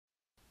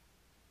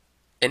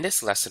In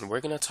this lesson,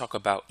 we're going to talk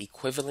about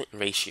equivalent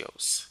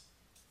ratios.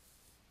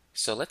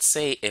 So let's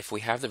say if we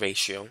have the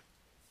ratio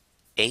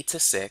 8 to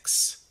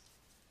 6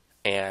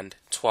 and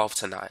 12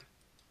 to 9.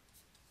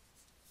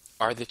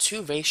 Are the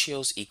two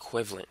ratios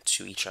equivalent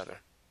to each other?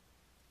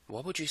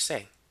 What would you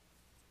say?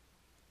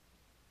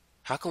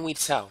 How can we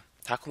tell?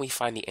 How can we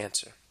find the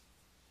answer?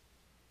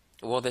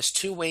 Well, there's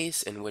two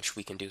ways in which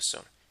we can do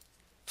so.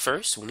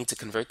 First, we need to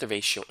convert the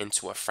ratio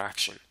into a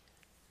fraction.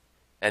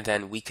 And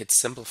then we could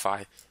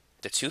simplify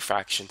the two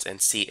fractions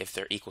and see if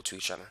they're equal to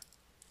each other.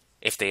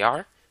 If they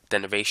are,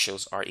 then the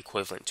ratios are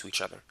equivalent to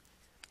each other.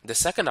 The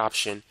second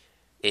option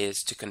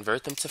is to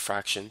convert them to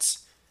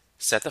fractions,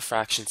 set the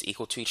fractions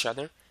equal to each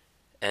other,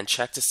 and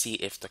check to see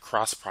if the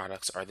cross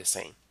products are the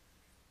same.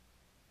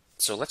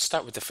 So let's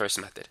start with the first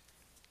method.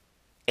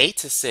 8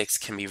 to 6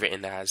 can be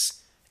written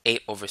as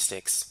 8 over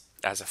 6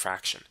 as a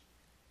fraction.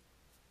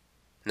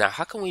 Now,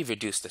 how can we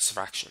reduce this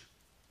fraction?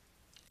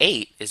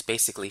 8 is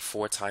basically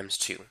 4 times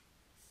 2.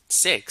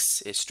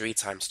 6 is 3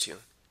 times 2.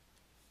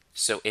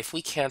 So if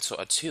we cancel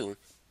a 2,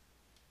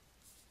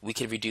 we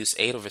can reduce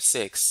 8 over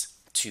 6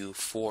 to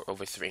 4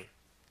 over 3.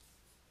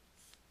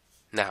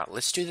 Now,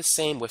 let's do the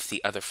same with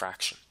the other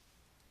fraction,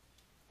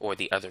 or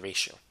the other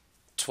ratio.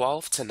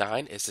 12 to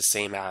 9 is the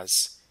same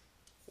as,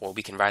 or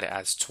we can write it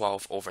as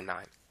 12 over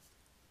 9.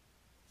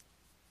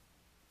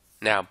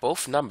 Now,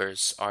 both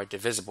numbers are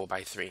divisible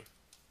by 3.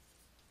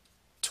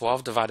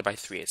 12 divided by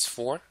 3 is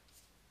 4.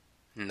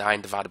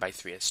 9 divided by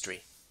 3 is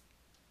 3.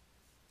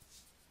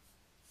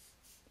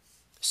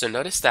 So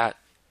notice that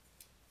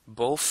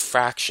both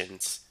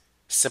fractions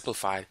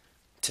simplified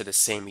to the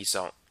same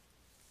result.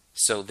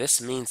 So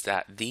this means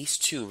that these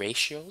two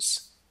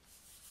ratios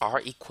are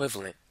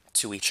equivalent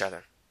to each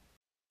other.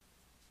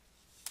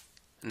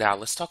 Now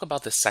let's talk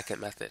about the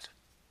second method.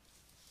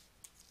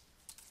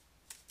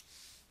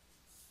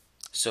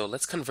 So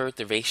let's convert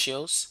the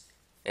ratios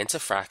into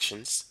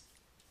fractions,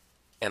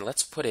 and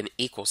let's put an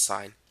equal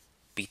sign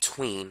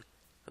between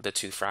the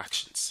two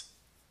fractions.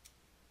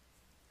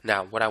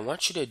 Now what I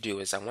want you to do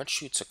is I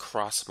want you to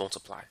cross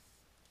multiply.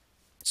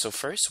 So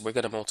first we're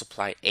going to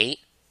multiply 8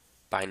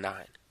 by 9.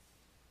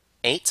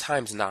 8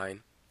 times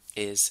 9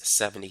 is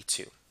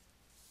 72.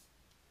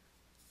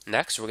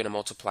 Next we're going to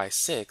multiply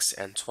 6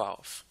 and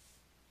 12.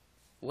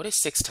 What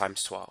is 6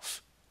 times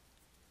 12?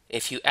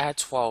 If you add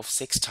 12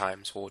 6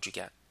 times, what would you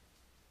get?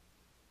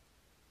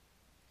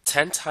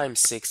 10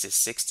 times 6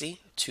 is 60.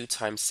 2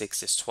 times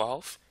 6 is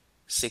 12.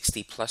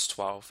 60 plus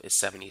 12 is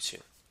 72.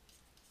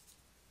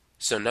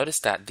 So notice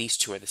that these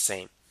two are the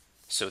same.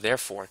 So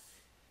therefore,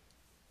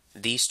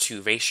 these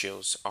two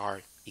ratios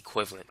are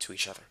equivalent to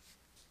each other.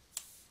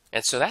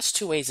 And so that's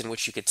two ways in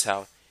which you could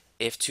tell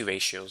if two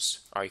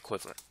ratios are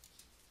equivalent.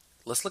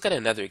 Let's look at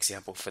another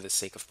example for the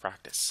sake of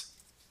practice.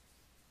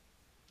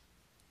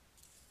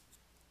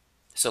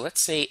 So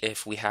let's say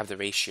if we have the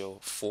ratio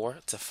 4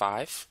 to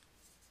 5,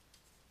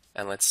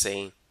 and let's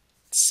say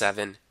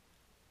 7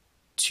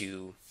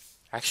 to,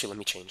 actually let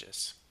me change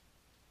this.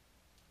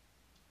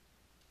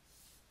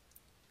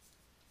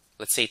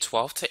 Let's say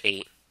 12 to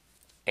 8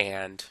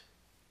 and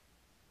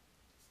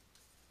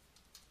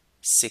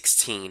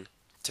 16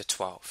 to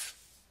 12.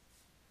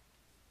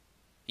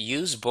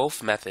 Use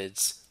both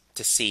methods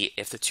to see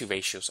if the two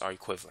ratios are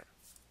equivalent.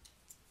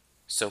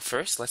 So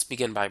first, let's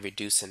begin by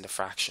reducing the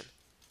fraction.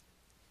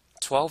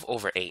 12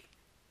 over 8.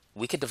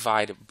 We could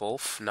divide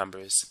both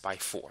numbers by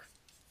 4.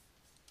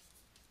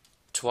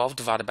 12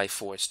 divided by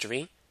 4 is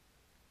 3.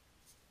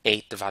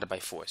 8 divided by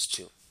 4 is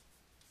 2.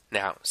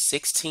 Now,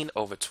 16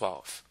 over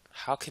 12.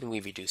 How can we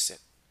reduce it?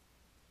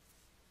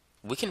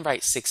 We can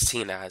write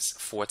 16 as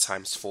 4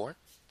 times 4.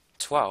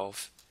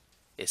 12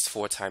 is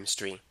 4 times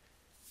 3.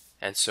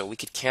 And so we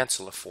could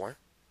cancel a 4.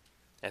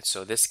 And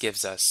so this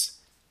gives us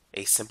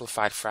a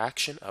simplified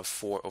fraction of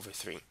 4 over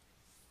 3.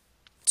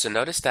 So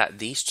notice that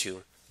these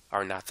two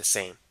are not the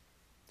same.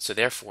 So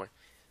therefore,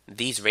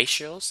 these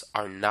ratios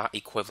are not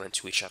equivalent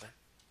to each other.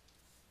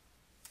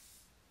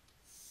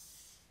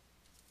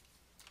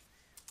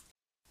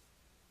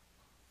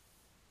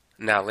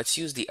 Now let's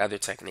use the other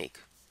technique.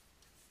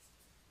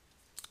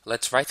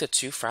 Let's write the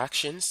two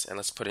fractions and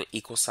let's put an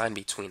equal sign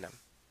between them.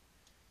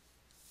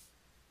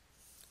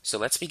 So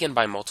let's begin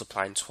by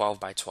multiplying 12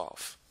 by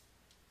 12.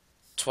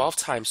 12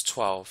 times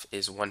 12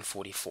 is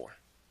 144.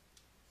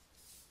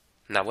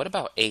 Now what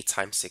about 8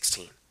 times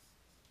 16?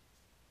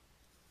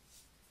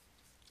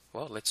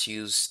 Well, let's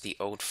use the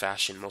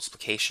old-fashioned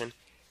multiplication.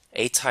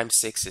 8 times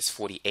 6 is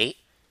 48.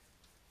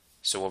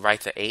 So we'll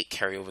write the 8,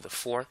 carry over the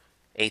 4.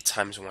 8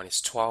 times 1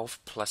 is 12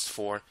 plus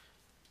 4.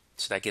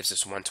 So that gives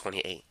us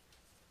 128.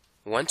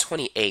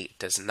 128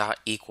 does not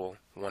equal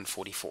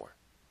 144.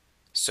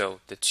 So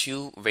the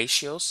two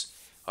ratios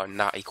are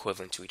not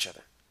equivalent to each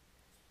other.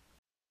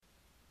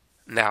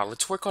 Now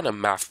let's work on a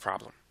math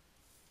problem.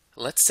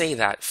 Let's say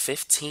that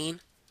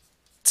 15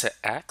 to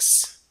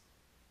x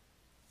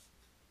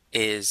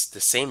is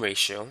the same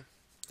ratio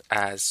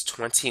as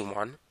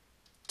 21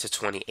 to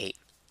 28.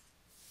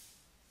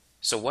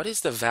 So what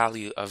is the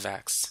value of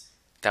x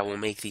that will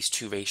make these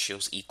two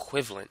ratios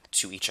equivalent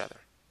to each other?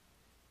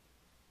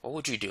 what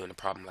would you do in a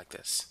problem like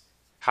this?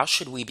 How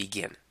should we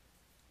begin?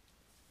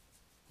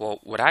 Well,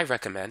 what I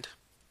recommend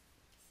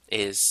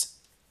is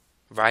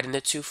writing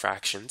the two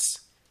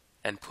fractions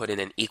and put in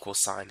an equal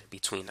sign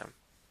between them.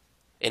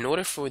 In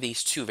order for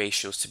these two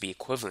ratios to be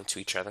equivalent to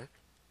each other,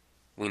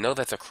 we know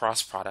that the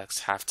cross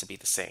products have to be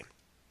the same.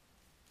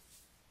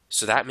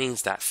 So that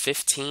means that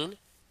 15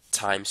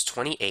 times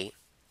 28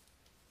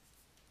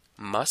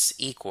 must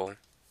equal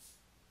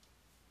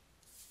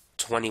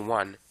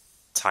 21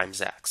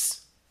 times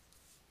x.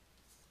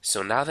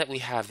 So now that we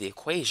have the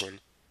equation,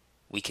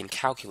 we can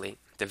calculate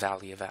the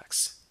value of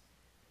x.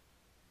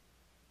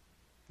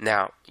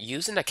 Now,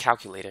 using a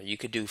calculator, you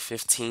could do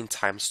 15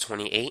 times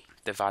 28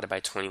 divided by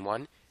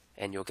 21,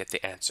 and you'll get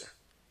the answer.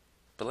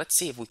 But let's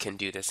see if we can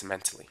do this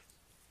mentally.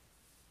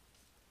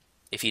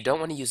 If you don't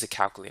want to use a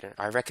calculator,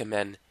 I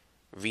recommend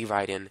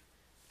rewriting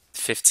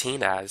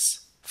 15 as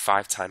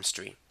 5 times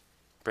 3.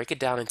 Break it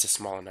down into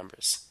smaller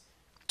numbers.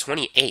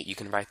 28, you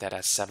can write that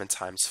as 7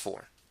 times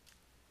 4.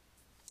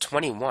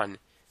 21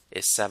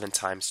 is 7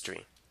 times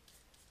 3.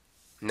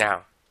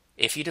 Now,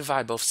 if you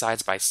divide both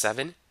sides by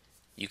 7,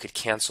 you could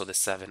cancel the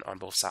 7 on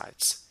both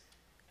sides.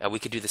 And we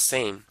could do the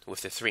same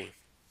with the 3.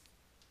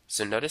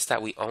 So notice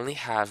that we only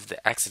have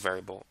the x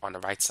variable on the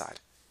right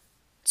side.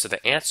 So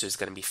the answer is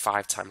going to be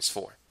 5 times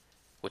 4,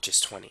 which is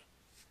 20.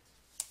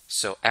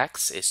 So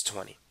x is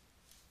 20.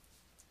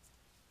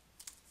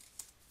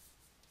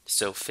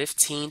 So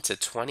 15 to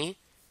 20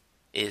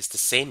 is the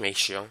same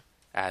ratio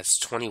as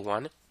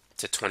 21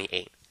 to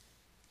 28.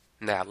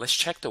 Now let's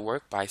check the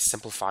work by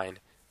simplifying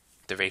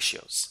the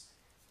ratios.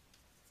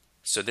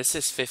 So this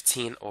is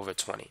 15 over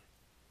 20.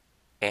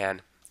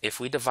 And if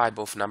we divide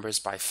both numbers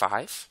by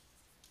 5,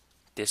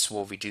 this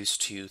will reduce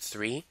to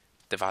 3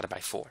 divided by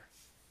 4.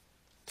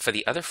 For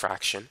the other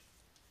fraction,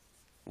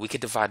 we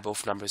could divide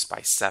both numbers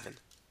by 7.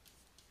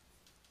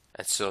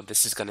 And so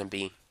this is going to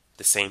be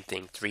the same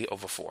thing, 3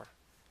 over 4.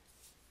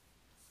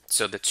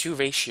 So the two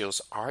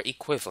ratios are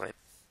equivalent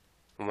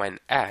when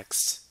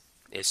x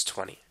is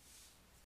 20.